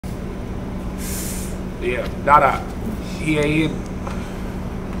Yeah, Dada. You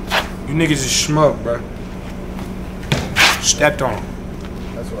niggas is schmuck, bro. Stepped on him.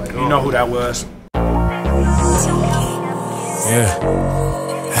 That's what I You know who that was. Yeah.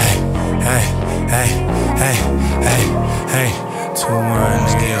 Hey. 2-1,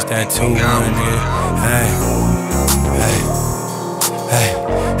 nigga. It's that 2-1, nigga.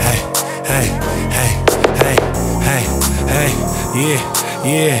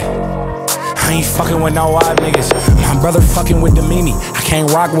 Yeah. I ain't fucking with no odd niggas. My brother fucking with the Mimi. I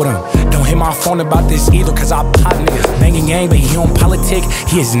can't rock with him. Don't hit my phone about this either, cause I pop niggas. Banging gang, but he on politic.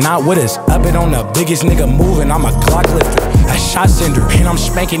 He is not with us. Up it on the biggest nigga moving. I'm a Glock lifter, a shot sender, and I'm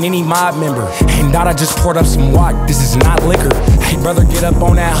spanking any mob member. And Dada just poured up some wok. This is not liquor. Hey brother, get up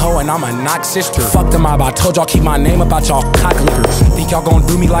on that hoe, and I'm a knock sister. Fuck the mob. I told y'all keep my name about y'all cock lickers. Think y'all gon'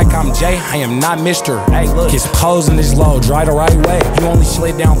 do me like I'm Jay? I am not Mr. Hey look, his pose in this low, dry the right way. You only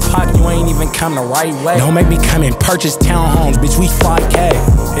slid down pot, you ain't even come the right way. Don't make me come and purchase townhomes, bitch, we fly K.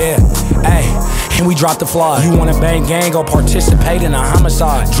 Yeah, ayy, and we drop the fly. You wanna bang gang, go participate in a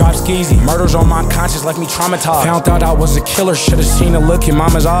homicide. Drop skeezy, murders on my conscience left me traumatized. Found out I was a killer, should've seen the look in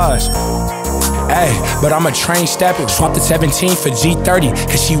mama's eyes. Ayy, but I'm a train stepper. Swap the 17 for G30,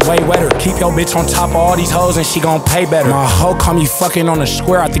 cause she way wetter. Keep your bitch on top of all these hoes and she gon' pay better. My hoe call me fucking on the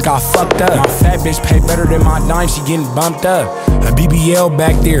square, I think I fucked up. My fat bitch pay better than my dime, she getting bumped up. A BBL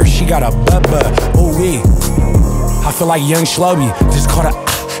back there, she got a butt. Ooh wee, I feel like young Shloby, just caught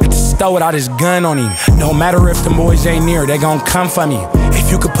a just throw it out his gun on him. No matter if the boys ain't near, they gon' come for me. If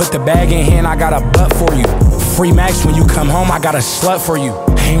you could put the bag in hand, I got a butt for you. Free max when you come home, I got a slut for you.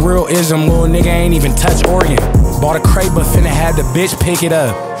 Ain't real ism, little nigga ain't even touch Oregon. Bought a crate but finna have the bitch pick it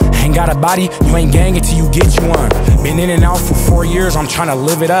up. Ain't got a body, you ain't gang it till you get you one. Been in and out for 4 years, I'm tryna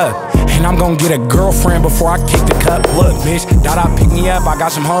live it up. And I'm gon' get a girlfriend before I kick the cup. Look, bitch, Dada pick me up, I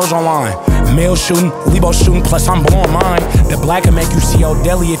got some hoes online. Male shooting, Lebo shooting, plus I'm blowing mine. The black can make you see old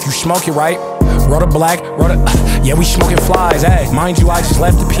deli if you smoke it right. Roll the black, yeah, we smoking flies, ayy. Mind you, I just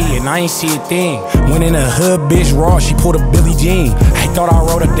left the P and I ain't see a thing. Went in a hood, bitch raw, she pulled a Billie Jean. I thought I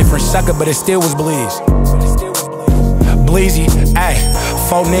wrote a different sucker, but it still was Bleeze. Bleezy, ayy,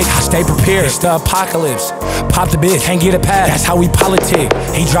 faux Nick, I stay prepared, it's the apocalypse. Pop the bitch, can't get a pass, that's how we politic.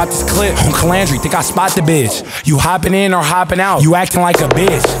 He dropped his clip on Calandry, think I spot the bitch. You hopping in or hopping out, you acting like a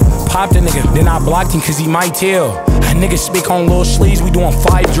bitch. Pop the nigga, then I blocked him cause he might tell. A nigga speak on little sleeves, we doing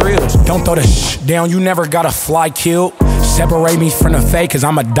 5 drills. Don't throw the shh down, you never got a fly killed. Separate me from the fake cause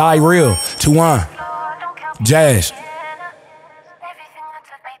I'ma die real. 2-1, Jazz.